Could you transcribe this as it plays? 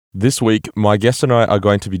This week, my guest and I are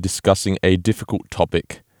going to be discussing a difficult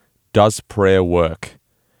topic. Does prayer work?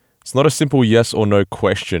 It's not a simple yes or no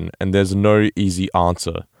question, and there's no easy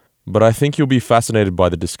answer. But I think you'll be fascinated by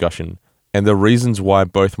the discussion, and the reasons why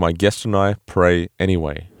both my guest and I pray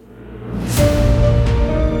anyway.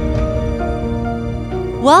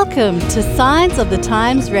 Welcome to Signs of the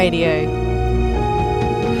Times Radio.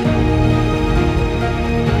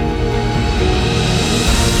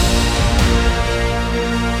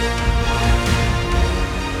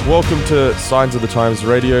 Welcome to Signs of the Times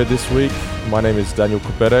Radio this week. My name is Daniel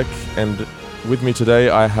Kuperek, and with me today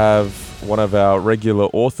I have one of our regular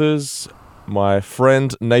authors, my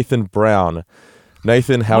friend Nathan Brown.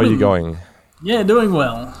 Nathan, how are you going? Yeah, doing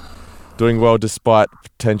well. Doing well despite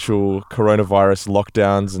potential coronavirus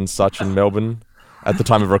lockdowns and such in Melbourne at the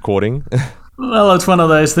time of recording. Well, it's one of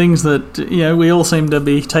those things that, we all seem to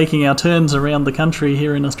be taking our turns around the country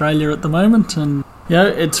here in Australia at the moment, and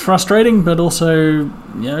it's frustrating, but also,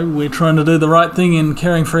 we're trying to do the right thing in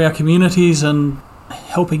caring for our communities and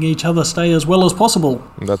helping each other stay as well as possible.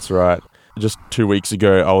 That's right. Just 2 weeks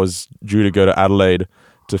ago, I was due to go to Adelaide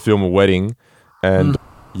to film a wedding, and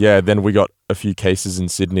then we got a few cases in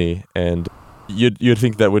Sydney, and you'd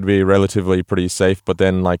think that would be relatively pretty safe, but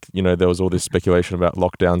then, there was all this speculation about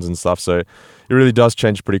lockdowns and stuff, so it really does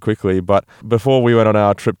change pretty quickly. But before we went on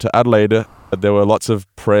our trip to Adelaide, there were lots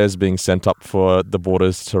of prayers being sent up for the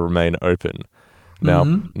borders to remain open. Now,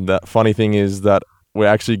 the funny thing is that we're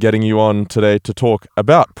actually getting you on today to talk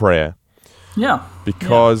about prayer. Yeah.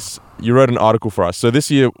 Because you wrote an article for us. So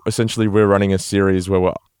this year, essentially, we're running a series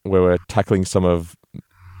where we're tackling some of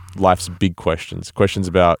life's big questions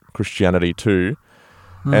about Christianity too.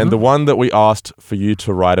 And the one that we asked for you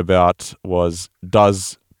to write about was,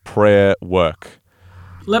 does prayer work?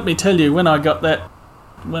 Let me tell you, when I got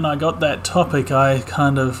that topic, I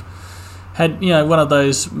kind of had, one of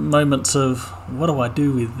those moments of, what do I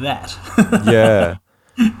do with that? Yeah.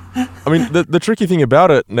 I mean, the tricky thing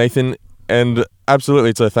about it, Nathan, and absolutely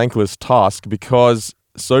it's a thankless task, because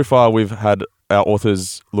so far we've had our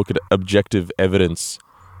authors look at objective evidence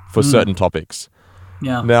for certain topics.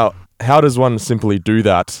 Yeah. Now, how does one simply do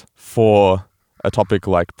that for a topic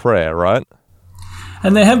like prayer, right?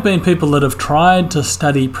 And there have been people that have tried to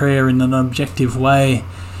study prayer in an objective way,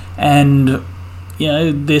 and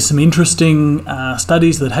there's some interesting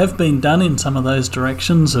studies that have been done in some of those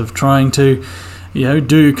directions of trying to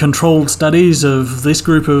do controlled studies of this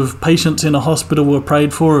group of patients in a hospital were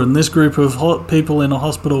prayed for and this group of people in a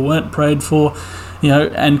hospital weren't prayed for,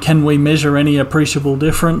 and can we measure any appreciable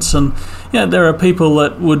difference? And there are people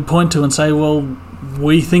that would point to and say, well,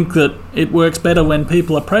 we think that it works better when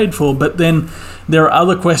people are prayed for, but then there are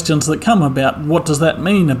other questions that come about what does that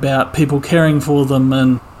mean about people caring for them,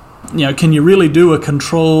 and can you really do a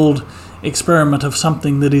controlled experiment of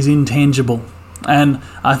something that is intangible? And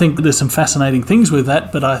I think there's some fascinating things with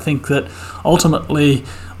that, but I think that ultimately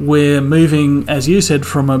we're moving, as you said,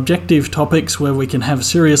 from objective topics where we can have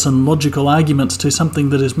serious and logical arguments to something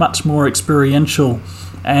that is much more experiential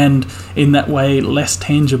and, in that way, less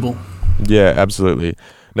tangible. Yeah, absolutely.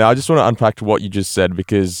 Now, I just want to unpack what you just said,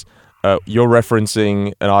 because you're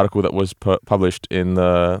referencing an article that was published in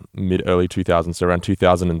the mid-early 2000s, so around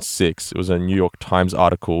 2006. It was a New York Times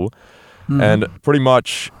article, and pretty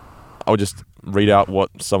much I'll just read out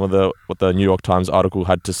what the New York Times article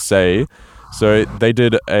had to say. So they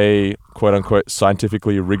did a quote-unquote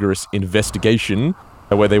scientifically rigorous investigation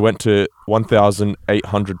where they went to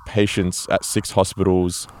 1,800 patients at 6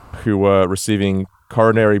 hospitals who were receiving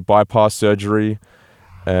coronary bypass surgery,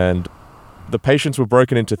 and the patients were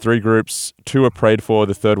broken into 3 groups. 2 were prayed for,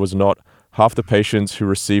 the third was not. Half the patients who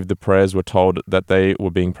received the prayers were told that they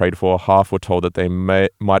were being prayed for. Half were told that they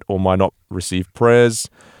might or might not receive prayers.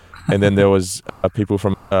 And then there was people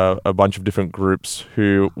from a bunch of different groups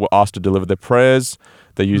who were asked to deliver their prayers.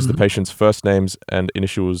 They used the patient's first names and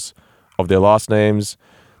initials of their last names.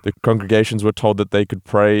 The congregations were told that they could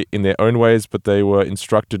pray in their own ways, but they were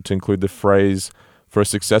instructed to include the phrase, for a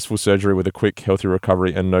successful surgery with a quick, healthy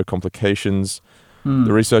recovery and no complications.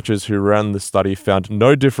 The researchers who ran the study found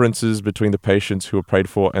no differences between the patients who were prayed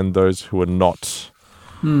for and those who were not.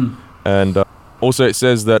 And also, it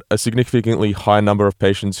says that a significantly high number of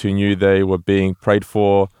patients who knew they were being prayed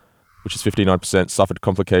for, which is 59%, suffered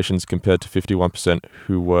complications compared to 51%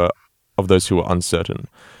 of those who were uncertain.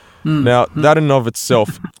 Now, that in and of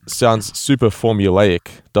itself sounds super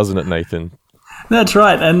formulaic, doesn't it, Nathan? That's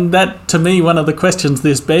right, and that, to me, one of the questions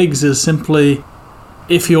this begs is simply,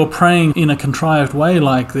 if you're praying in a contrived way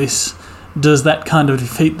like this, does that kind of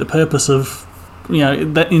defeat the purpose of,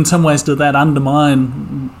 that in some ways, does that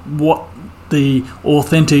undermine what the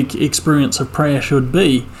authentic experience of prayer should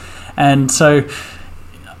be. And so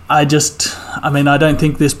I don't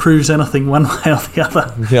think this proves anything one way or the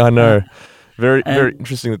other. Yeah, I know. Very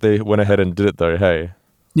interesting that they went ahead and did it though, hey?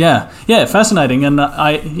 Yeah, fascinating. And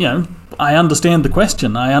I understand the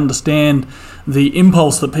question. I understand the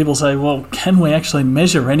impulse that people say, well, can we actually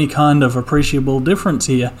measure any kind of appreciable difference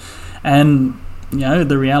here? And,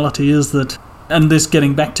 the reality is that, and this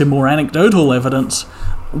getting back to more anecdotal evidence,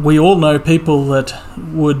 we all know people that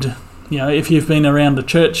would, if you've been around a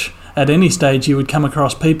church at any stage, you would come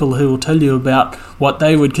across people who will tell you about what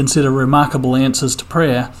they would consider remarkable answers to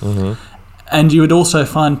prayer. Mm-hmm. And you would also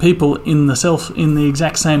find people in the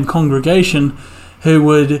exact same congregation who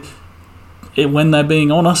would, when they're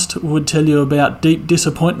being honest, would tell you about deep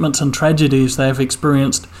disappointments and tragedies they've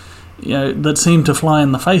experienced, that seem to fly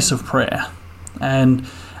in the face of prayer. And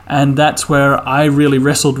that's where I really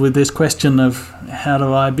wrestled with this question of how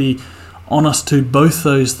do I be honest to both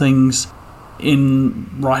those things in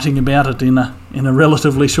writing about it in a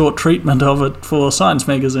relatively short treatment of it for Science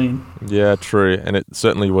magazine. Yeah, true. And it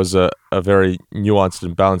certainly was a very nuanced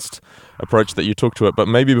and balanced approach that you took to it. But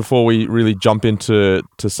maybe before we really jump into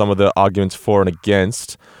some of the arguments for and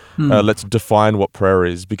against, let's define what prayer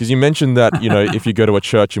is. Because you mentioned that, if you go to a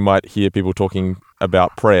church, you might hear people talking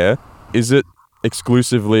about prayer. Is it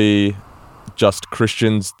exclusively just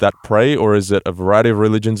Christians that pray, or is it a variety of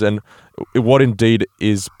religions? And what indeed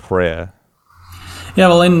is prayer? Yeah,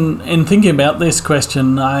 well, in thinking about this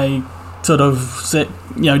question, I sort of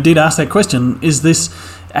did ask that question, is this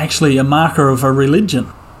actually a marker of a religion?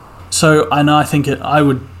 So, and I think I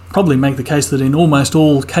would probably make the case that in almost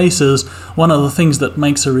all cases, one of the things that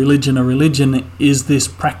makes a religion is this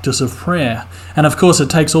practice of prayer. And of course, it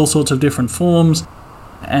takes all sorts of different forms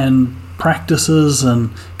and practices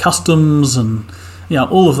and customs and,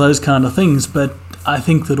 all of those kind of things. But I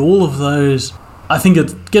think that all of those, I think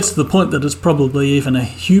it gets to the point that it's probably even a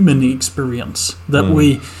human experience that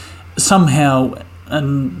we somehow,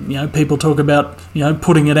 and people talk about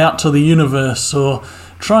putting it out to the universe or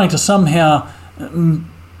trying to somehow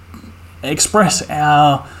express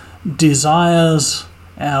our desires,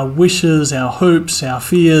 our wishes, our hopes, our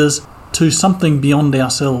fears to something beyond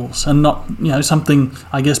ourselves, and not something,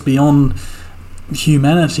 I guess, beyond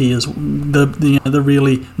humanity as the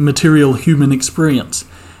really material human experience.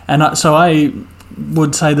 And so I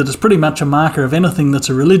would say that it's pretty much a marker of anything that's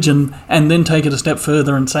a religion, and then take it a step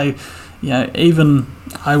further and say, even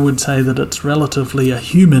I would say that it's relatively a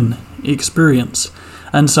human experience.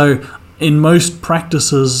 And so in most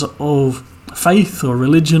practices of faith or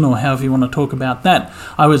religion, or however you want to talk about that,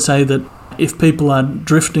 I would say that if people are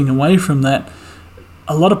drifting away from that,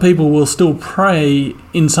 a lot of people will still pray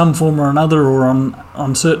in some form or another, or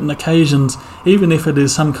on certain occasions, even if it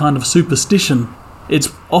is some kind of superstition. It's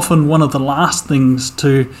often one of the last things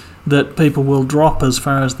that people will drop as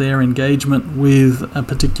far as their engagement with a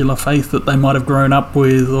particular faith that they might have grown up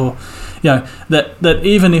with, or that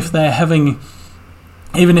even if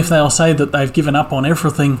they'll say that they've given up on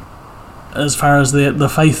everything as far as the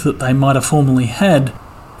faith that they might have formerly had,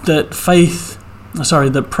 that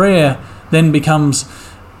prayer then becomes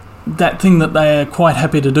that thing that they are quite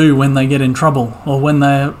happy to do when they get in trouble, or when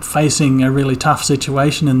they're facing a really tough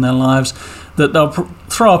situation in their lives, that they'll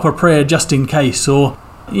throw up a prayer just in case, or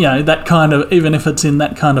that kind of, even if it's in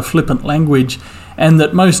that kind of flippant language. And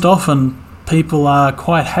that most often people are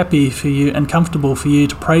quite happy for you and comfortable for you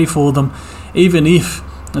to pray for them, even if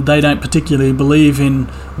they don't particularly believe in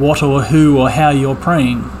what or who or how you're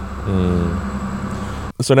praying.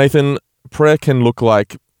 So Nathan, prayer can look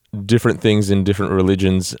like different things in different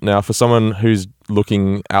religions. Now, for someone who's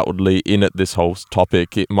looking outwardly in at this whole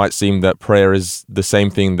topic, it might seem that prayer is the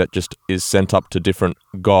same thing that just is sent up to different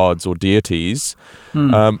gods or deities.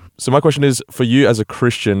 So my question is, for you as a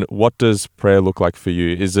Christian, what does prayer look like for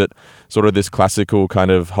you? Is it sort of this classical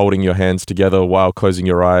kind of holding your hands together while closing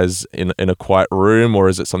your eyes in a quiet room, or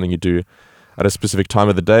is it something you do at a specific time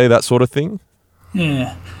of the day, that sort of thing?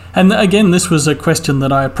 Yeah. And again, this was a question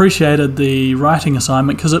that I appreciated the writing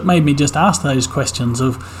assignment, because it made me just ask those questions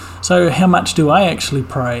of, so how much do I actually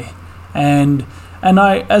pray? And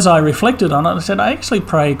I, as I reflected on it, I said, I actually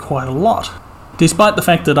pray quite a lot. Despite the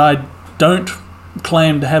fact that I don't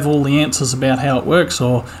claim to have all the answers about how it works,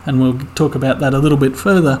 and we'll talk about that a little bit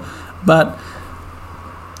further, but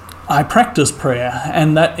I practice prayer,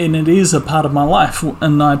 and it is a part of my life.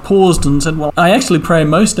 And I paused and said, well, I actually pray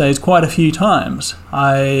most days quite a few times.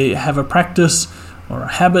 I have a practice or a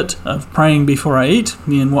habit of praying before I eat,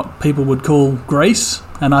 in what people would call grace.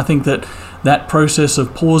 And I think that process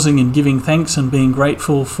of pausing and giving thanks and being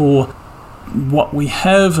grateful for what we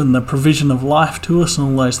have and the provision of life to us and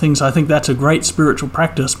all those things. I think that's a great spiritual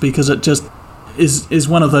practice, because it just is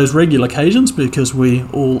one of those regular occasions, because we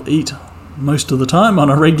all eat most of the time on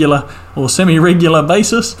a regular or semi-regular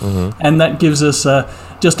basis, and that gives us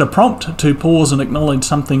just a prompt to pause and acknowledge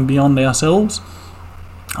something beyond ourselves.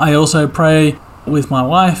 I also pray with my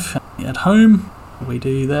wife at home. We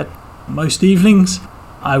do that most evenings.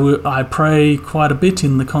 I pray quite a bit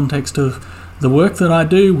in the context of the work that I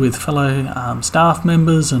do with fellow staff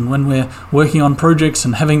members, and when we're working on projects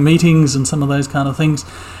and having meetings and some of those kind of things.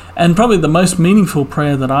 And probably the most meaningful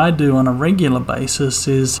prayer that I do on a regular basis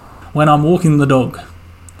is when I'm walking the dog.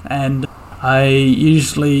 And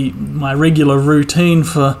my regular routine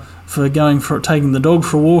for taking the dog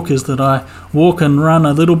for a walk is that I walk and run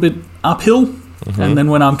a little bit uphill, and then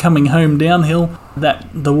when I'm coming home downhill, that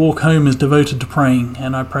the walk home is devoted to praying.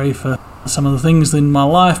 And I pray for some of the things in my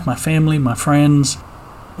life, my family, my friends,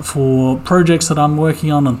 for projects that I'm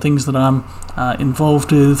working on and things that I'm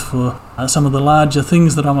involved with, for some of the larger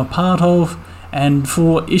things that I'm a part of, and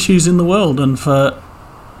for issues in the world, and for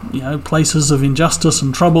places of injustice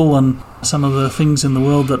and trouble, and some of the things in the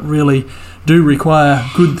world that really do require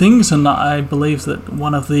good things. And I believe that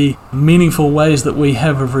one of the meaningful ways that we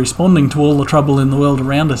have of responding to all the trouble in the world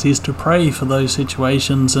around us is to pray for those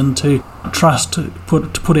situations, and to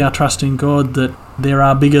put our trust in God that there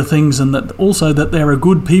are bigger things, and that also that there are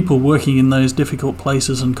good people working in those difficult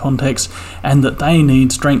places and contexts, and that they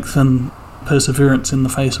need strength and perseverance in the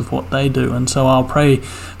face of what they do. And so I'll pray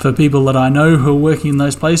for people that I know who are working in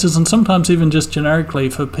those places, and sometimes even just generically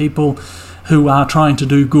for people who are trying to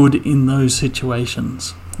do good in those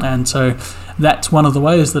situations. And so that's one of the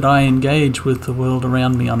ways that I engage with the world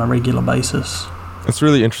around me on a regular basis. It's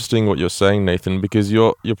really interesting what you're saying, Nathan, because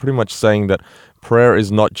you're pretty much saying that prayer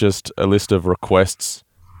is not just a list of requests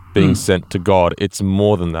being sent to God. It's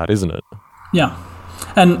more than that, isn't it? Yeah.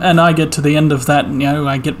 And I get to the end of that, and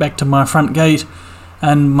I get back to my front gate,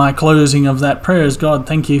 and my closing of that prayer is, God,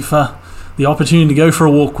 thank you for the opportunity to go for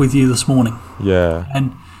a walk with you this morning. Yeah.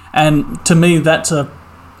 And to me, that's a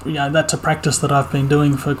practice that I've been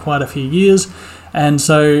doing for quite a few years, and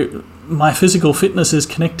so my physical fitness is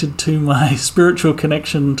connected to my spiritual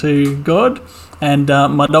connection to God, and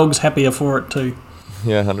my dog's happier for it too.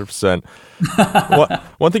 Yeah, 100%.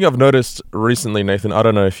 One thing I've noticed recently, Nathan, I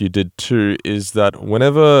don't know if you did too, is that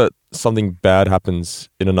whenever something bad happens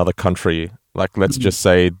in another country, like let's just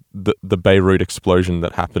say the Beirut explosion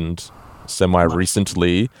that happened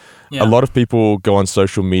semi-recently, a lot of people go on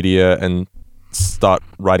social media and start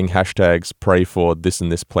writing hashtags, pray for this in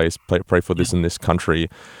this place, pray for this in this country.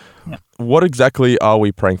 Yeah. What exactly are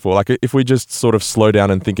we praying for? Like, if we just sort of slow down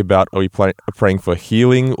and think about, are we praying for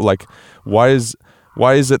healing? Like, why is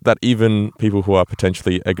it that even people who are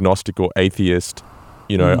potentially agnostic or atheist,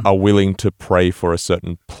 are willing to pray for a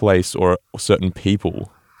certain place or certain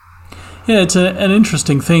people? Yeah, it's an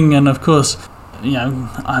interesting thing, and of course,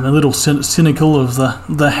 I'm a little cynical of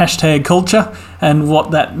the hashtag culture and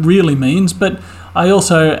what that really means, but I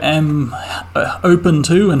also am open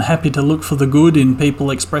to and happy to look for the good in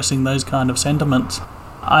people expressing those kind of sentiments.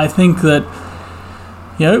 I think that,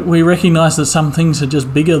 we recognise that some things are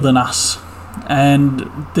just bigger than us,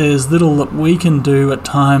 and there's little that we can do at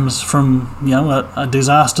times from, a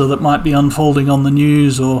disaster that might be unfolding on the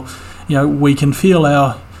news, or, we can feel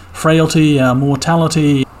our frailty, our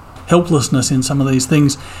mortality, helplessness in some of these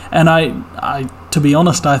things. And I to be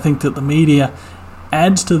honest, I think that the media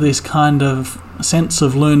adds to this kind of sense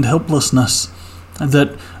of learned helplessness,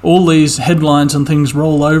 that all these headlines and things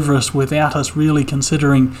roll over us without us really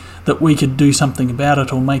considering that we could do something about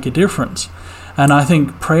it or make a difference. And I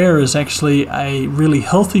think prayer is actually a really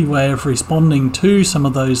healthy way of responding to some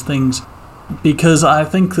of those things, because I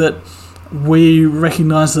think that we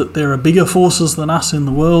recognise that there are bigger forces than us in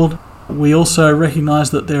the world. We also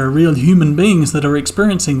recognise that there are real human beings that are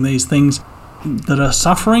experiencing these things, that are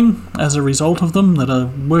suffering as a result of them, that are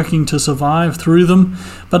working to survive through them,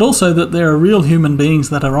 but also that there are real human beings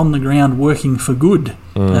that are on the ground working for good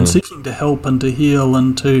and seeking to help and to heal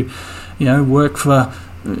and to, work for,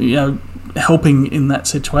 helping in that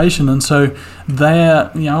situation. And so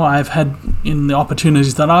there, I've had, in the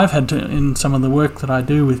opportunities that I've had in some of the work that I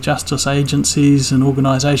do with justice agencies and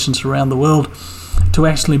organisations around the world, to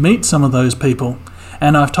actually meet some of those people.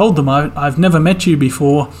 And I've told them, I've never met you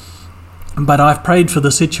before, but I've prayed for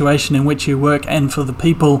the situation in which you work and for the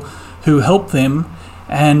people who help them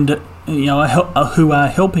and who are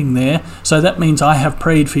helping there. So that means I have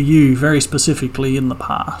prayed for you very specifically in the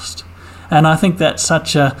past. And I think that's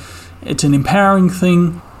it's an empowering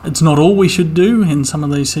thing. It's not all we should do in some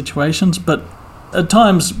of these situations, but at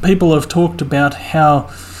times people have talked about how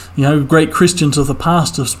great Christians of the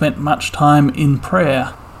past have spent much time in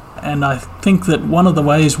prayer. And I think that one of the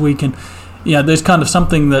ways we can, there's kind of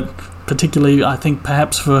something that particularly I think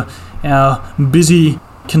perhaps for our busy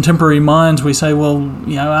contemporary minds, we say, well,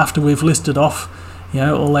 after we've listed off,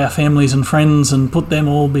 all our families and friends and put them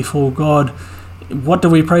all before God, what do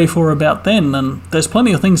we pray for about then? And there's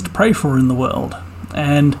plenty of things to pray for in the world.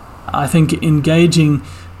 And I think engaging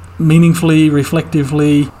meaningfully,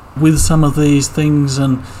 reflectively with some of these things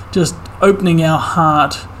and just opening our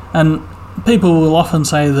heart. And people will often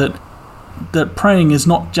say that praying is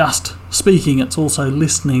not just speaking, it's also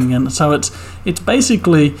listening. And so it's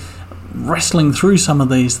basically wrestling through some of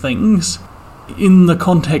these things in the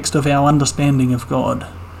context of our understanding of God.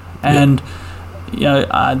 And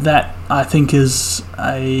that I think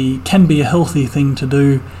can be a healthy thing to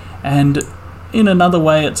do. And in another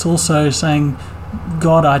way, it's also saying,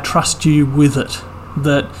 God, I trust you with it.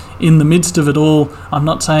 That in the midst of it all, I'm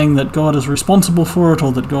not saying that God is responsible for it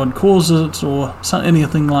or that God causes it or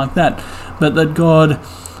anything like that, but that God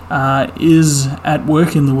is at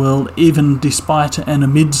work in the world even despite and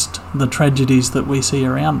amidst the tragedies that we see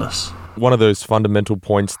around us. One of those fundamental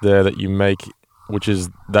points there that you make, which is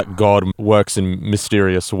that God works in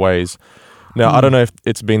mysterious ways. Now, I don't know if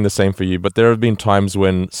it's been the same for you, but there have been times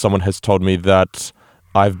when someone has told me that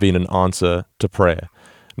I've been an answer to prayer.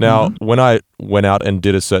 Now, when I went out and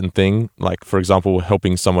did a certain thing, like, for example,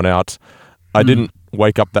 helping someone out, I didn't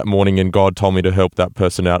wake up that morning and God told me to help that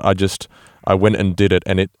person out. I went and did it,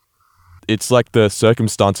 and it's like the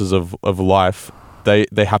circumstances of life.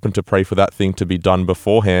 They happened to pray for that thing to be done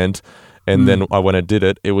beforehand, and then I went and did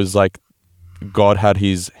it. It was like God had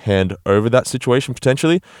his hand over that situation,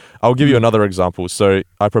 potentially. I'll give you another example. So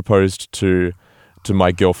I proposed to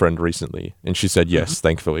my girlfriend recently, and she said yes,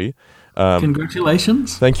 thankfully.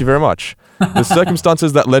 Congratulations. Thank you very much. The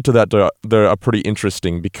circumstances that led to that though are pretty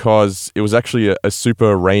interesting, because it was actually a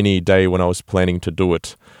super rainy day when I was planning to do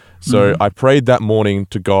it. So I prayed that morning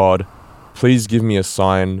to God, please give me a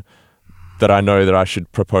sign that I know that I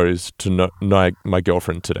should propose to my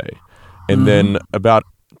girlfriend today. And then about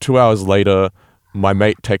 2 hours later, my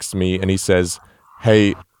mate texts me and he says,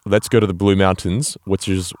 hey, let's go to the Blue Mountains, which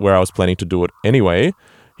is where I was planning to do it anyway.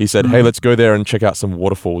 He said, hey, let's go there and check out some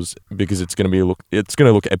waterfalls because it's going to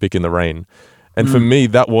look epic in the rain. And for me,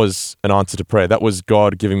 that was an answer to prayer. That was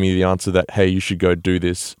God giving me the answer that, hey, you should go do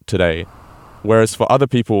this today. Whereas for other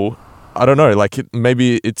people, I don't know,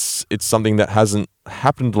 maybe it's something that hasn't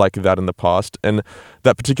happened like that in the past. And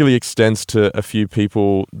that particularly extends to a few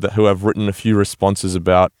people who have written a few responses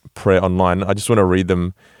about prayer online. I just want to read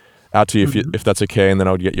them out to you if that's okay, and then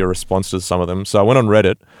I'll get your response to some of them. So I went on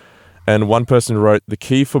Reddit, and one person wrote, the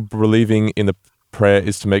key for believing in the prayer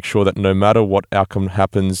is to make sure that no matter what outcome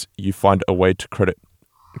happens, you find a way to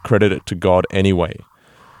credit it to God anyway.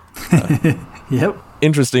 Yep.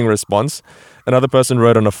 Interesting response. Another person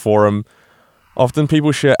wrote on a forum, often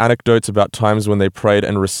people share anecdotes about times when they prayed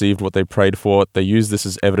and received what they prayed for. They use this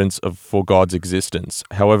as evidence for God's existence.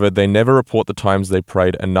 However, they never report the times they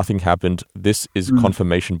prayed and nothing happened. This is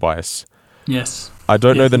confirmation bias. Yes. I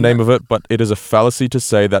don't know the name of it, but it is a fallacy to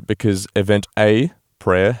say that because event A,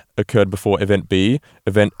 prayer, occurred before event B,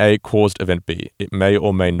 event A caused event B. It may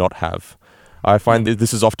or may not have. I find that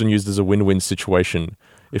this is often used as a win-win situation.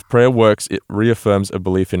 If prayer works, it reaffirms a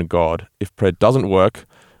belief in God. If prayer doesn't work,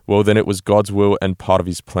 well, then it was God's will and part of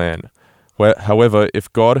his plan. However,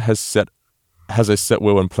 if God has a set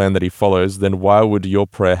will and plan that he follows, then why would your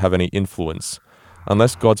prayer have any influence?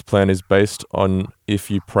 Unless God's plan is based on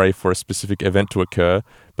if you pray for a specific event to occur,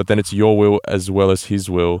 but then it's your will as well as his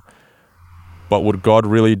will. But would God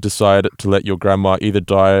really decide to let your grandma either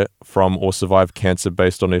die from or survive cancer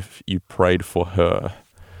based on if you prayed for her?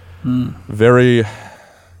 Very,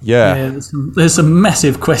 there's some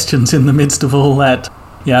massive questions in the midst of all that,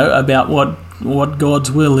 about what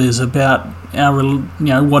God's will is, about our,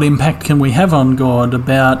 what impact can we have on God,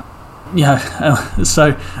 about,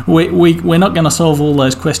 so we're not going to solve all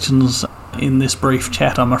those questions in this brief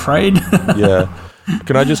chat, I'm afraid. Yeah.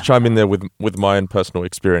 Can I just chime in there with my own personal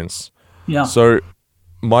experience? Yeah. So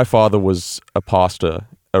my father was a pastor,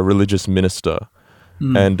 a religious minister,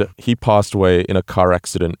 and he passed away in a car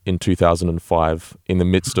accident in 2005 in the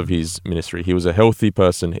midst of his ministry. He was a healthy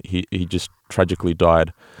person. He just tragically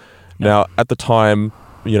died. Yeah. Now, at the time,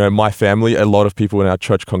 my family, a lot of people in our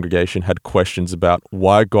church congregation had questions about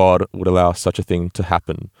why God would allow such a thing to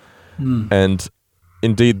happen. And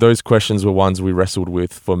indeed, those questions were ones we wrestled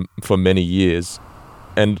with for many years.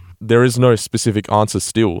 And there is no specific answer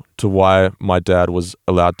still to why my dad was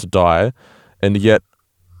allowed to die. And yet,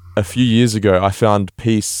 a few years ago, I found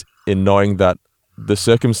peace in knowing that the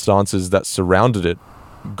circumstances that surrounded it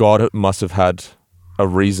God must have had a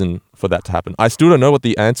reason for that to happen. I still don't know what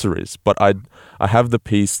the answer is, but I have the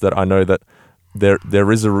peace that I know that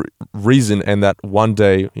there is a reason, and that one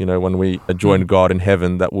day, when we join God in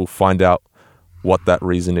heaven, that we'll find out what that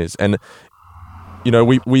reason is. And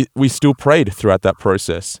we still prayed throughout that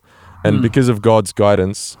process, and because of God's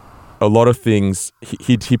guidance, a lot of things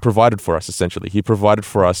he provided for us. Essentially, he provided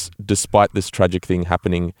for us despite this tragic thing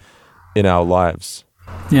happening in our lives.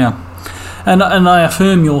 Yeah. And I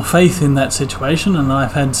affirm your faith in that situation, and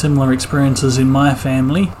I've had similar experiences in my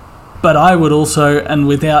family. But I would also, and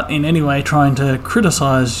without in any way trying to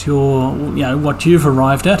criticise what you've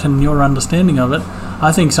arrived at and your understanding of it,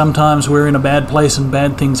 I think sometimes we're in a bad place and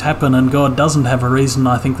bad things happen and God doesn't have a reason.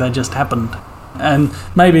 I think they just happened. And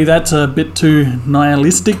maybe that's a bit too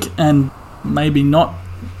nihilistic and maybe not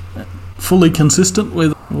fully consistent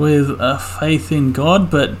with a faith in God,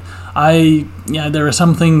 but there are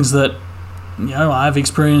some things that I've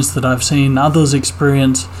experienced, that I've seen others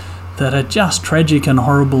experience, that are just tragic and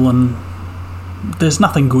horrible, and there's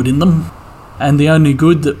nothing good in them. And the only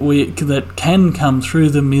good that can come through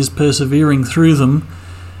them is persevering through them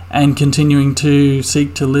and continuing to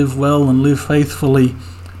seek to live well and live faithfully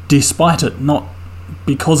despite it, not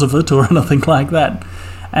because of it or anything like that.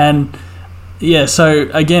 And so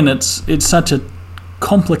again, it's such a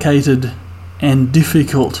complicated and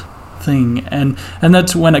difficult thing, and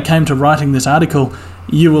that's when it came to writing this article.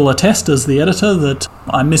 You will attest as the editor that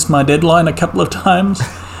I missed my deadline a couple of times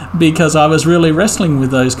because I was really wrestling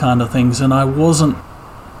with those kind of things, and I wasn't,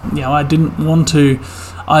 I didn't want to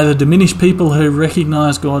either diminish people who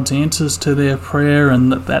recognise God's answers to their prayer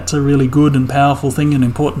and that's a really good and powerful thing, an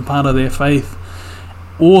important part of their faith,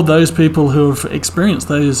 or those people who have experienced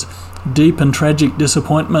those deep and tragic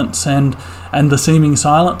disappointments and the seeming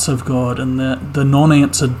silence of God and the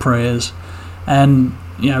non-answered prayers. And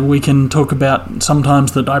we can talk about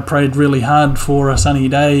sometimes that I prayed really hard for a sunny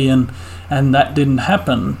day and that didn't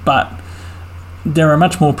happen, but there are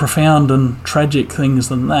much more profound and tragic things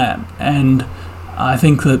than that. And I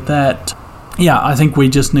think I think we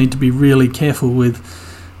just need to be really careful with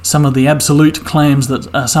some of the absolute claims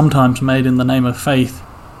that are sometimes made in the name of faith,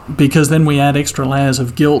 because then we add extra layers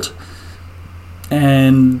of guilt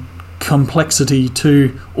and complexity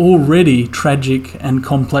to already tragic and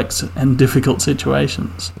complex and difficult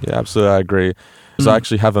situations. Yeah, absolutely, I agree. So I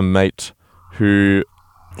actually have a mate who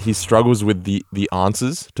he struggles with the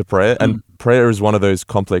answers to prayer, and prayer is one of those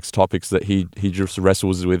complex topics that he just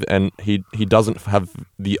wrestles with, and he doesn't have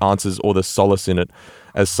the answers or the solace in it,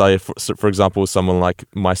 as say for example someone like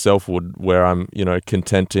myself would, where I'm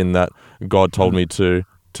content in that God told me to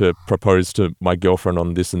propose to my girlfriend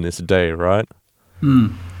on this and this day, right?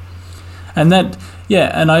 And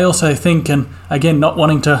and I also think, and again, not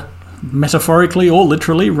wanting to metaphorically or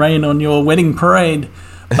literally rain on your wedding parade,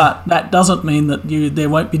 but that doesn't mean that there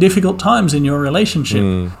won't be difficult times in your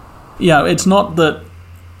relationship. It's not that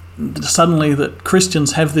suddenly that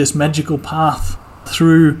Christians have this magical path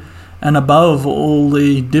through and above all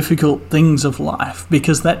the difficult things of life,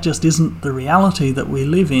 because that just isn't the reality that we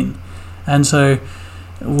live in. And so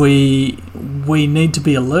we need to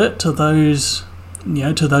be alert to those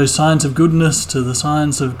signs of goodness, to the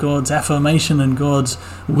signs of God's affirmation and God's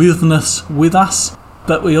witness with us.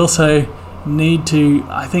 But we also need to,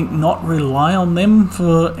 I think, not rely on them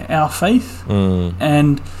for our faith.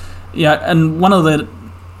 And one of the,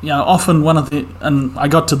 and I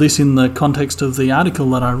got to this in the context of the article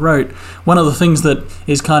that I wrote, one of the things that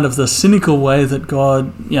is kind of the cynical way that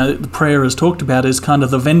God, the prayer is talked about, is kind of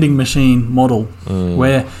the vending machine model,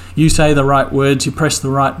 where you say the right words, you press the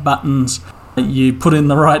right buttons, you put in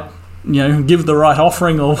the right, give the right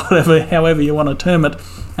offering or whatever, however you want to term it,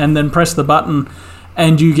 and then press the button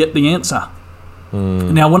and you get the answer.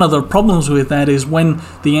 Now, one of the problems with that is when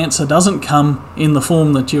the answer doesn't come in the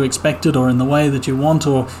form that you expected or in the way that you want,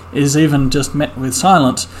 or is even just met with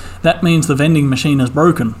silence, that means the vending machine is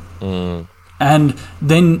broken. And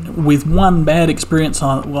then with one bad experience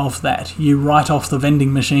of that, you write off the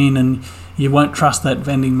vending machine and you won't trust that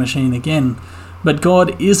vending machine again. But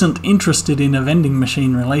God isn't interested in a vending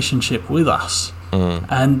machine relationship with us.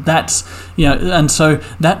 And that's, and so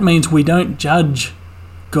that means we don't judge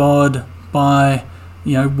God by,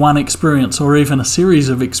 one experience or even a series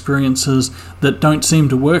of experiences that don't seem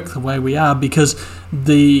to work the way we are, because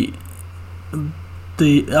a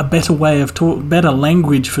better way of better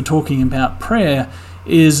language for talking about prayer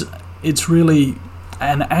is it's really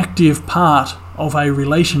an active part of a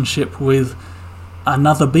relationship with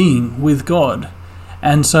another being, with God.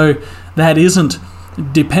 And so that isn't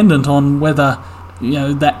dependent on whether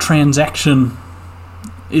that transaction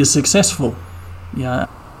is successful.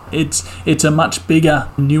 It's a much bigger,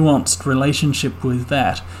 nuanced relationship with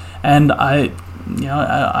that. And I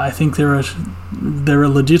think there are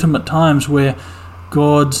legitimate times where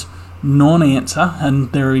God's non-answer,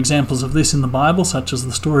 and there are examples of this in the Bible, such as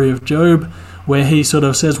the story of Job, where he sort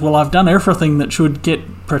of says, well, I've done everything that should get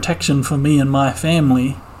protection for me and my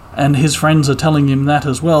family, and his friends are telling him that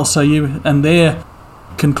as well. And their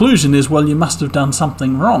conclusion is, well, you must have done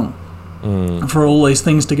something wrong for all these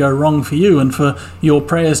things to go wrong for you and for your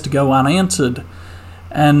prayers to go unanswered.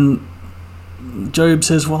 And Job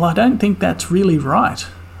says, well, I don't think that's really right.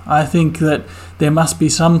 I think that there must be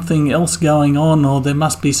something else going on, or there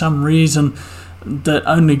must be some reason that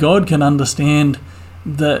only God can understand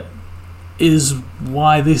that is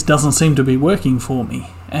why this doesn't seem to be working for me.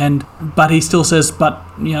 But he still says,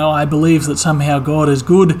 I believe that somehow God is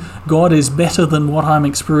good. God is better than what I'm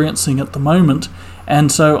experiencing at the moment.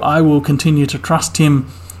 And so I will continue to trust him,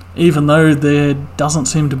 even though there doesn't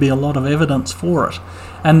seem to be a lot of evidence for it.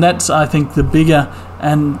 And that's, I think, the bigger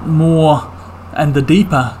and more and the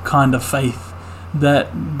deeper kind of faith that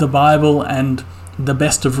the Bible and the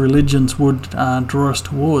best of religions would draw us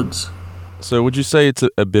towards. So would you say it's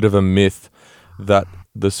a bit of a myth that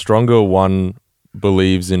the stronger one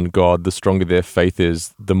believes in God, the stronger their faith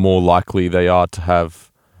is, the more likely they are to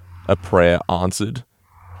have a prayer answered?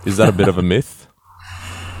 Is that a bit of a myth?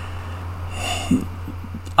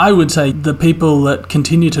 I would say the people that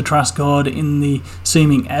continue to trust God in the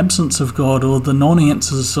seeming absence of God, or the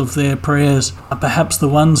non-answers of their prayers, are perhaps the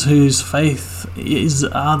ones whose faith is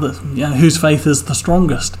the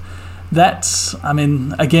strongest.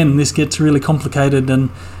 Again, this gets really complicated and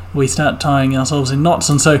we start tying ourselves in knots.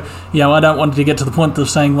 And so, I don't want to get to the point of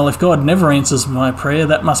saying, well, if God never answers my prayer,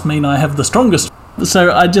 that must mean I have the strongest.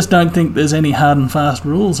 So I just don't think there's any hard and fast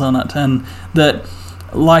rules on it. And that,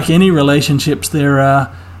 like any relationships, there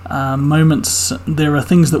are moments, there are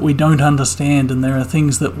things that we don't understand, and there are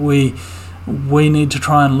things that we need to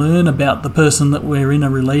try and learn about the person that we're in a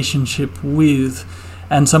relationship with.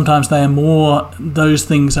 And sometimes those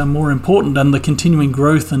things are more important, and the continuing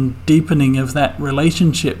growth and deepening of that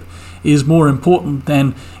relationship is more important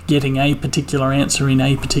than getting a particular answer in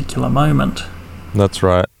a particular moment. That's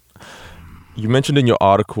right. You mentioned in your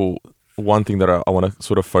article one thing that I want to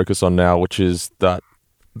sort of focus on now, which is that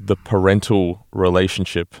the parental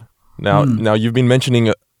relationship. Now you've been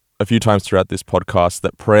mentioning a few times throughout this podcast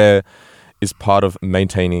that prayer is part of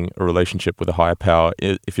maintaining a relationship with a higher power.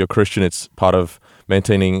 If you're Christian, it's part of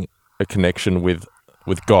maintaining a connection with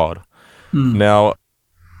God. Now,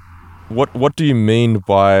 what do you mean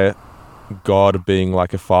by God being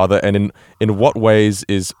like a father, and in what ways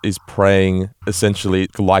is praying essentially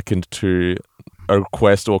likened to a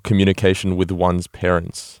request or communication with one's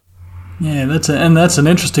parents? Yeah, that's an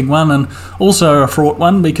interesting one, and also a fraught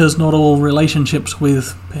one, because not all relationships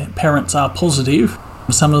with parents are positive.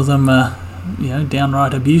 Some of them are,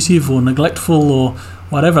 downright abusive or neglectful or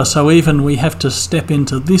whatever. So even we have to step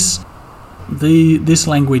into this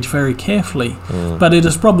language very carefully. But it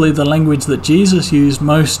is probably the language that Jesus used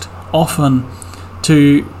most often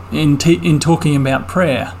in talking about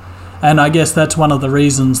prayer. And I guess that's one of the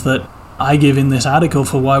reasons that I give in this article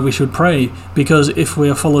for why we should pray, because if we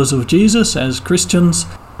are followers of Jesus as Christians,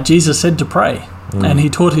 Jesus said to pray, and he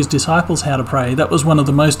taught his disciples how to pray. That was one of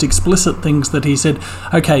the most explicit things that he said,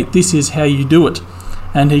 okay, this is how you do it.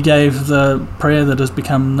 And he gave the prayer that has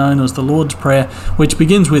become known as the Lord's Prayer, which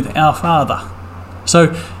begins with Our Father.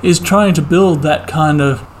 So is trying to build that kind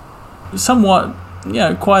of somewhat,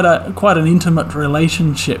 quite an intimate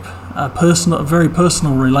relationship, a very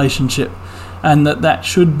personal relationship, and that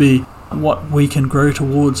should be what we can grow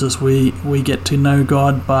towards as we get to know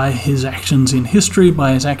God by his actions in history,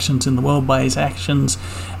 by his actions in the world, by his actions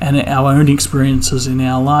and our own experiences in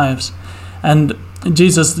our lives. And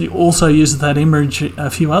Jesus also uses that image a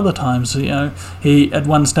few other times. He at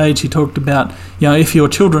one stage he talked about, if your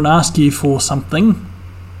children ask you for something,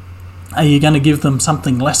 are you going to give them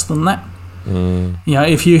something less than that?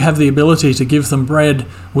 If you have the ability to give them bread,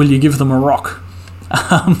 will you give them a rock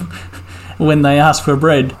when they ask for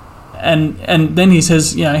bread? And then he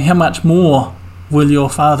says, how much more will your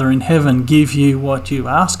Father in heaven give you what you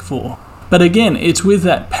ask for? But again, it's with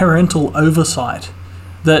that parental oversight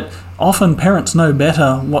that often parents know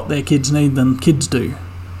better what their kids need than kids do.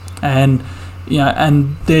 And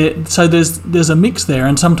so there's a mix there,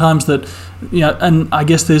 and sometimes that, and I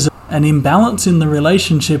guess there's an imbalance in the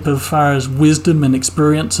relationship as far as wisdom and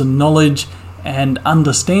experience and knowledge and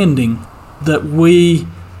understanding, that we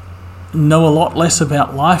know a lot less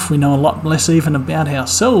about life, we know a lot less even about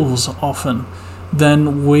ourselves often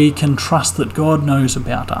than we can trust that God knows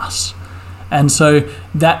about us. And so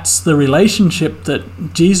that's the relationship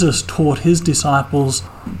that Jesus taught his disciples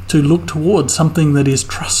to look towards, something that is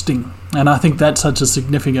trusting. And I think that's such a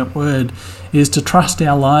significant word, is to trust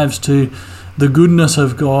our lives to the goodness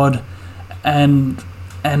of God, and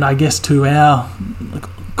I guess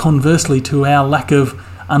conversely to our lack of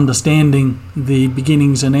understanding the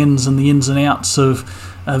beginnings and ends and the ins and outs of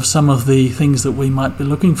some of the things that we might be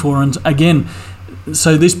looking for. And again,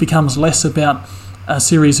 so this becomes less about a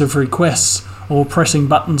series of requests or pressing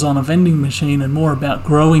buttons on a vending machine, and more about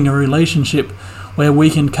growing a relationship where we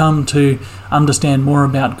can come to understand more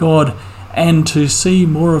about God and to see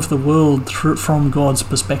more of the world from God's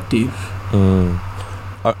perspective.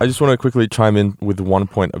 I just want to quickly chime in with one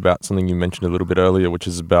point about something you mentioned a little bit earlier, which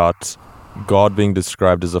is about God being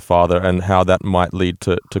described as a father and how that might lead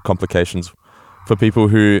to complications for people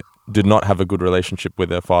who did not have a good relationship with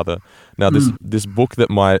their father. Now, this book that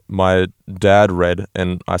my dad read,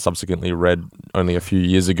 and I subsequently read only a few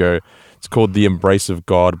years ago, it's called The Embrace of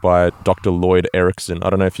God by Dr. Lloyd Erickson.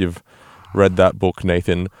 I don't know if you've read that book,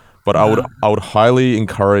 Nathan, but I would highly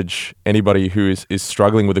encourage anybody who is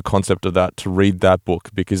struggling with the concept of that to read that book,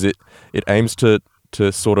 because it aims to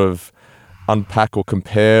sort of unpack or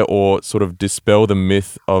compare or sort of dispel the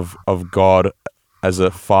myth of God as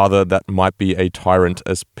a father that might be a tyrant,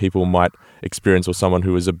 as people might experience, or someone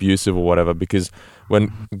who is abusive or whatever. Because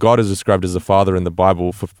when God is described as a father in the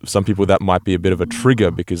Bible, for some people that might be a bit of a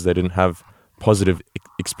trigger because they didn't have positive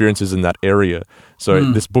experiences in that area.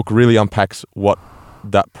 So this book really unpacks what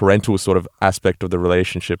that parental sort of aspect of the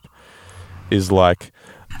relationship is like.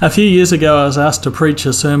 A few years ago, I was asked to preach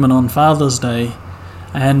a sermon on Father's Day,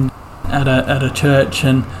 and at a church,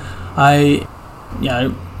 and I,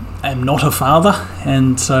 am not a father,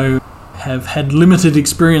 and so have had limited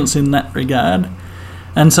experience in that regard.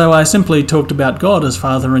 And so I simply talked about God as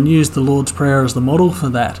Father and used the Lord's Prayer as the model for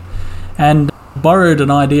that, and borrowed an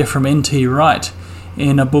idea from N.T. Wright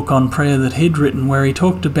in a book on prayer that he'd written, where he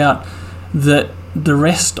talked about that the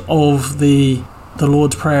rest of the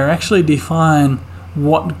Lord's Prayer actually define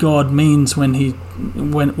what God means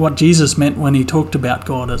what Jesus meant when he talked about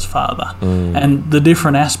God as Father, and the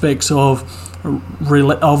different aspects of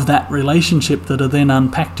that relationship that are then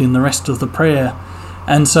unpacked in the rest of the prayer.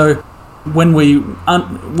 And so when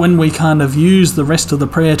we kind of use the rest of the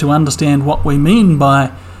prayer to understand what we mean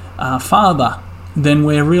by Father, then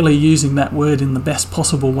we're really using that word in the best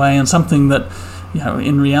possible way, and something that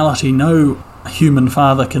in reality no human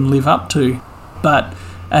father can live up to.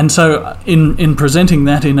 And so in presenting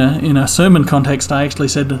that in a sermon context, I actually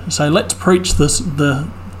said, so let's preach this,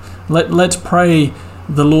 let's pray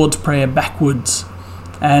the Lord's Prayer backwards.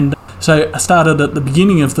 And so I started at the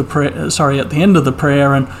beginning of the prayer, at the end of the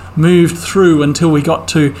prayer, and moved through until we got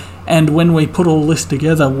to, and when we put all this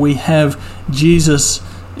together, we have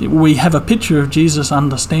a picture of Jesus'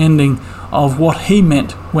 understanding of what he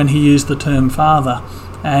meant when he used the term Father,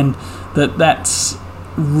 and that's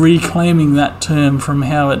reclaiming that term from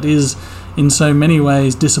how it is in so many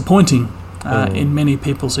ways disappointing in many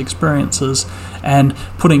people's experiences, and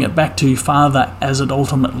putting it back to Father as it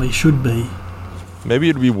ultimately should be. Maybe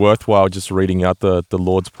it'd be worthwhile just reading out the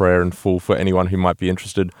Lord's Prayer in full for anyone who might be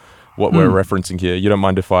interested what we're referencing here. You don't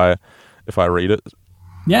mind if I read it?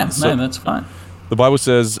 Yeah, no, that's fine. The Bible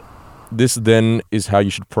says, "This then is how you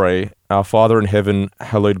should pray. Our Father in heaven,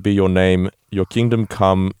 hallowed be your name. Your kingdom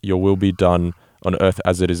come, your will be done, on earth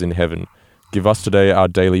as it is in heaven. Give us today our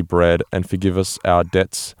daily bread, and forgive us our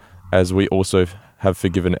debts, as we also have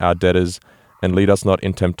forgiven our debtors. And lead us not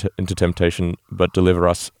into temptation, but deliver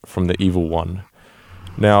us from the evil one."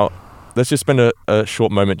 Now, let's just spend a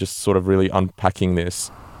short moment just sort of really unpacking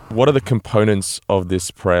this. What are the components of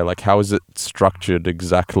this prayer? Like, how is it structured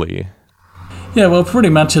exactly? Yeah, well, pretty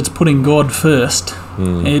much it's putting God first.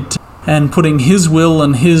 And putting his will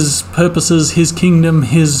and his purposes, his kingdom,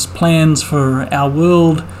 his plans for our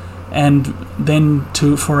world, and then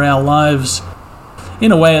for our lives.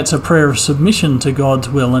 In a way, it's a prayer of submission to God's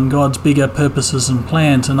will and God's bigger purposes and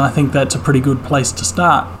plans, and I think that's a pretty good place to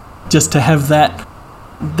start, just to have that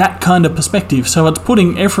kind of perspective. So it's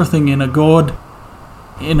putting everything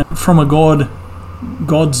from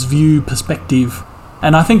God's view perspective,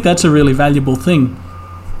 and I think that's a really valuable thing.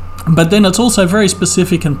 But then it's also very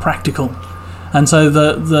specific and practical. And so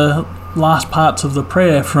the last parts of the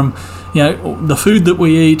prayer, from the food that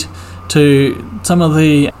we eat to some of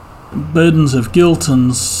the burdens of guilt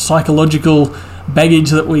and psychological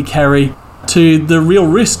baggage that we carry, to the real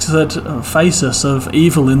risks that face us of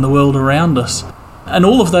evil in the world around us. And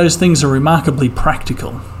all of those things are remarkably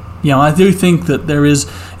practical. I do think that there is,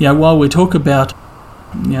 while we talk about,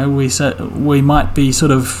 we might be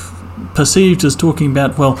sort of perceived as talking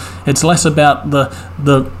about, well, it's less about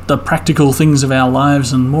the practical things of our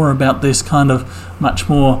lives and more about this kind of much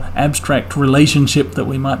more abstract relationship that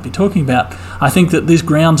we might be talking about. I think that this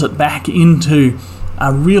grounds it back into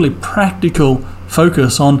a really practical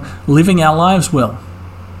focus on living our lives well,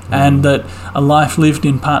 and that a life lived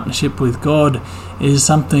in partnership with God is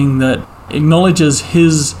something that acknowledges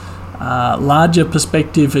His larger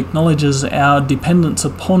perspective, acknowledges our dependence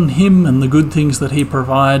upon Him and the good things that He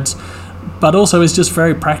provides, but also is just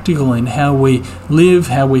very practical in how we live,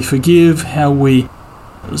 how we forgive, how we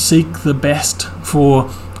seek the best for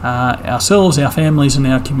ourselves, our families and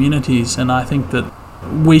our communities. And I think that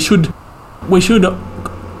we should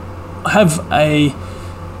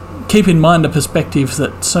keep in mind a perspective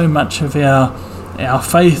that so much of our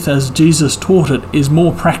faith as Jesus taught it is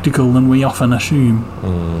more practical than we often assume.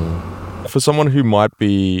 For someone who might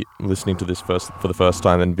be listening to this for the first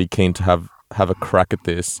time and be keen to have a crack at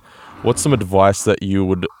this, what's some advice that you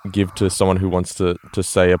would give to someone who wants to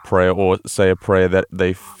say a prayer, or say a prayer that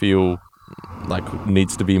they feel like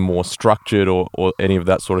needs to be more structured, or any of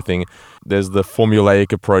that sort of thing? There's the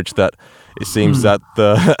formulaic approach that it seems that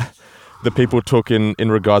the people took in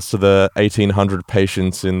regards to the 1,800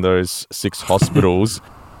 patients in those 6 hospitals.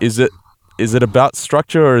 Is it about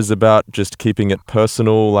structure, or is it about just keeping it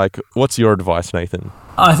personal? Like, what's your advice, Nathan?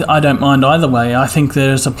 I don't mind either way. I think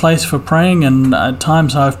there's a place for praying, and at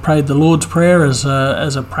times I've prayed the Lord's Prayer as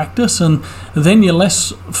a practice, and then you're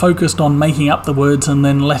less focused on making up the words and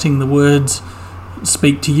then letting the words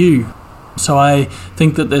speak to you. So I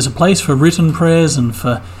think that there's a place for written prayers and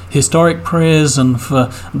for historic prayers and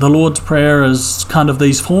for the Lord's Prayer as kind of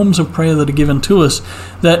these forms of prayer that are given to us.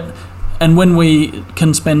 And when we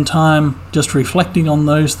can spend time just reflecting on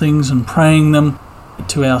those things and praying them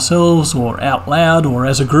to ourselves or out loud or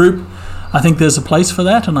as a group, I think there's a place for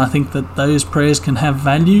that, and I think that those prayers can have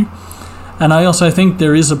value. And I also think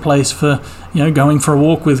there is a place for, going for a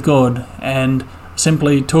walk with God and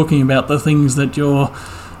simply talking about the things that you're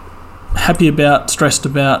happy about, stressed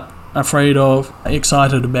about, afraid of,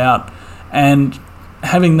 excited about, and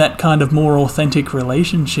having that kind of more authentic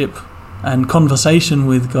relationship and conversation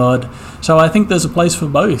with God. So I think there's a place for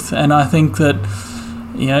both, and I think that,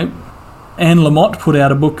 Anne Lamott put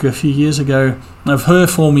out a book a few years ago of her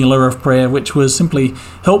formula of prayer, which was simply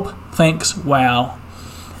help, thanks, wow.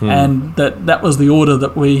 And that was the order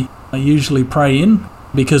that we usually pray in,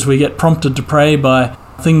 because we get prompted to pray by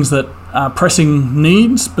things that are pressing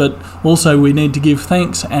needs, but also we need to give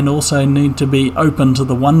thanks and also need to be open to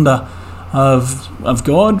the wonder of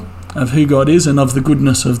God, of who God is, and of the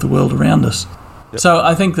goodness of the world around us. Yep. So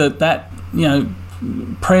I think that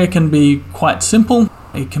prayer can be quite simple.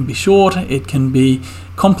 It can be short, it can be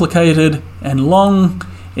complicated and long,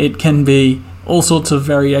 it can be all sorts of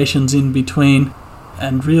variations in between,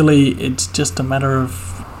 and really it's just a matter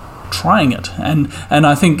of trying it. And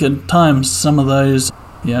I think at times some of those,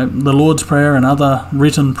 the Lord's Prayer and other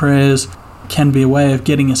written prayers can be a way of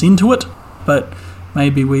getting us into it, but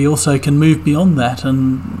maybe we also can move beyond that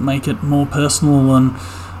and make it more personal and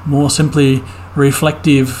more simply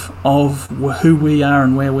reflective of who we are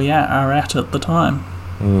and where we are at the time.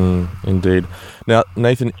 Indeed. Now,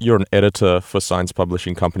 Nathan, you're an editor for Science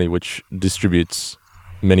Publishing Company, which distributes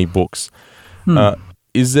many books.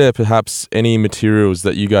 Is there perhaps any materials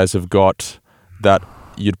that you guys have got that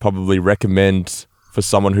you'd probably recommend for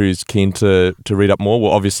someone who's keen to read up more?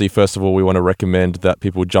 Well, obviously, first of all, we want to recommend that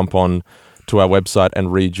people jump on to our website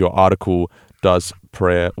and read your article, Does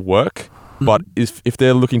Prayer Work? But if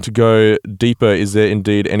they're looking to go deeper, is there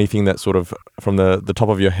indeed anything that sort of from the top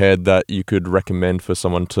of your head that you could recommend for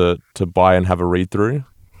someone to buy and have a read through?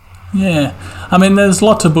 Yeah, I mean, there's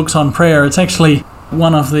lots of books on prayer. It's actually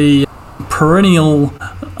one of the perennial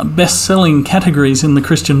best-selling categories in the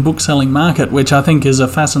Christian book-selling market, which I think is a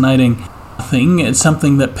fascinating thing. It's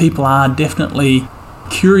something that people are definitely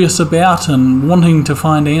curious about and wanting to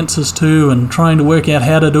find answers to and trying to work out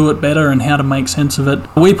how to do it better and how to make sense of it.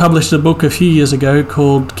 We published a book a few years ago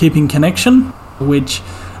called Keeping Connection, which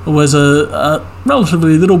was a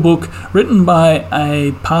relatively little book written by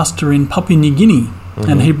a pastor in Papua New Guinea.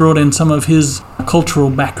 And he brought in some of his cultural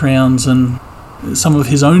backgrounds and some of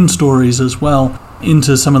his own stories as well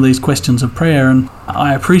into some of these questions of prayer. And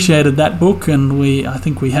I appreciated that book, and I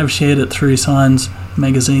think we have shared it through Signs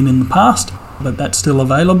magazine in the past, but that's still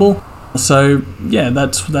available. So yeah,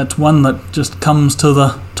 that's one that just comes to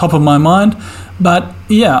the top of my mind. But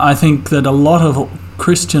yeah, I think that a lot of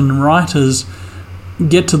Christian writers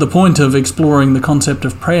get to the point of exploring the concept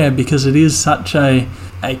of prayer because it is such a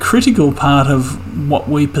critical part of what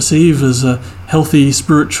we perceive as a healthy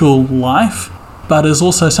spiritual life, but is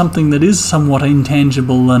also something that is somewhat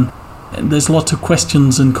intangible and there's lots of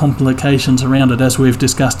questions and complications around it, as we've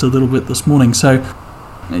discussed a little bit this morning. So,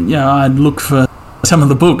 I'd look for some of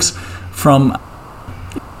the books from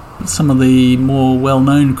some of the more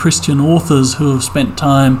well-known Christian authors who have spent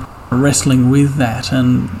time wrestling with that.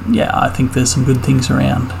 And, I think there's some good things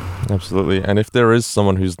around. Absolutely. And if there is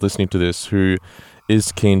someone who's listening to this who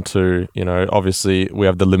is keen to, obviously we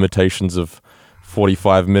have the limitations of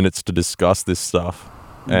 45 minutes to discuss this stuff.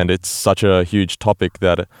 And it's such a huge topic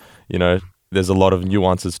that, there's a lot of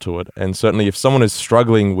nuances to it. And certainly if someone is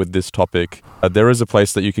struggling with this topic, there is a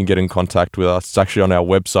place that you can get in contact with us. It's actually on our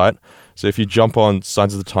website. So if you jump on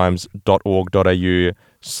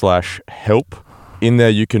signsofthetimes.org.au/help, in there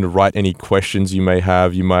you can write any questions you may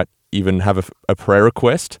have. You might even have a prayer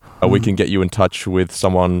request. We can get you in touch with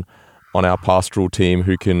someone on our pastoral team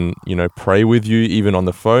who can, pray with you, even on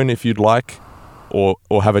the phone if you'd like, or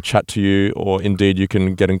have a chat to you, or indeed you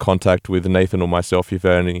can get in contact with Nathan or myself if you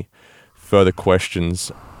have any further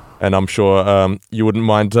questions. And I'm sure you wouldn't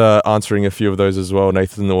mind answering a few of those as well,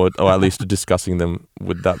 Nathan, or at least discussing them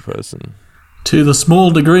with that person. To the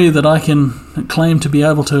small degree that I can claim to be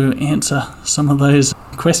able to answer some of those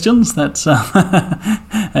questions, that's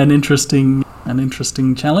an interesting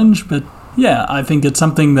challenge. But I think it's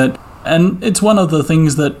something that, and it's one of the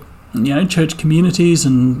things that church communities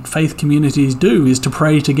and faith communities do, is to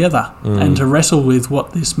pray together and to wrestle with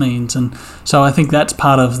what this means. And so I think that's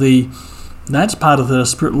part of the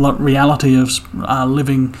reality of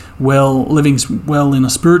living well in a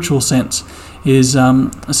spiritual sense, is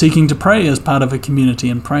seeking to pray as part of a community,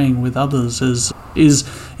 and praying with others is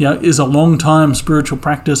a long time spiritual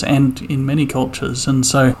practice, and in many cultures. And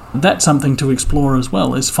so that's something to explore as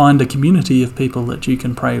well, is find a community of people that you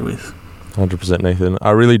can pray with. 100%, Nathan.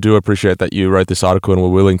 I really do appreciate that you wrote this article and were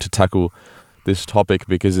willing to tackle this topic,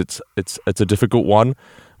 because it's a difficult one.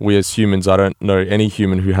 We as humans, I don't know any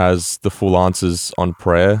human who has the full answers on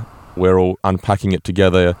prayer. We're all unpacking it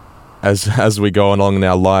together as we go along in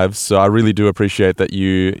our lives. So I really do appreciate that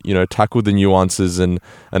you tackled the nuances and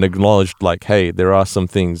acknowledged, like, hey, there are some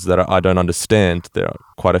things that I don't understand. There are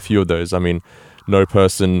quite a few of those. I mean, no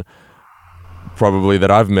person probably that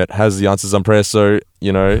I've met has the answers on prayer. So,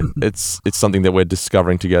 it's something that we're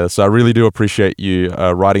discovering together. So I really do appreciate you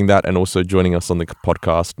writing that and also joining us on the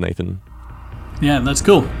podcast, Nathan. Yeah, that's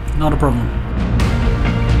cool. Not a problem.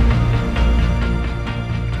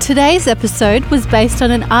 Today's episode was based on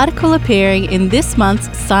an article appearing in this month's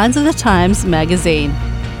Signs of the Times magazine.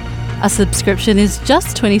 A subscription is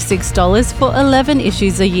just $26 for 11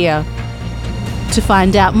 issues a year. To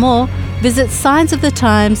find out more, visit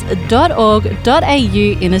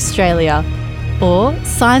signsofthetimes.org.au in Australia, or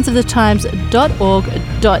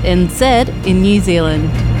signsofthetimes.org.nz in New Zealand.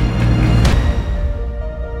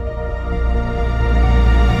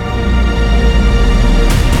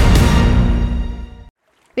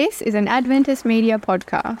 This is an Adventist Media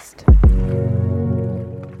podcast.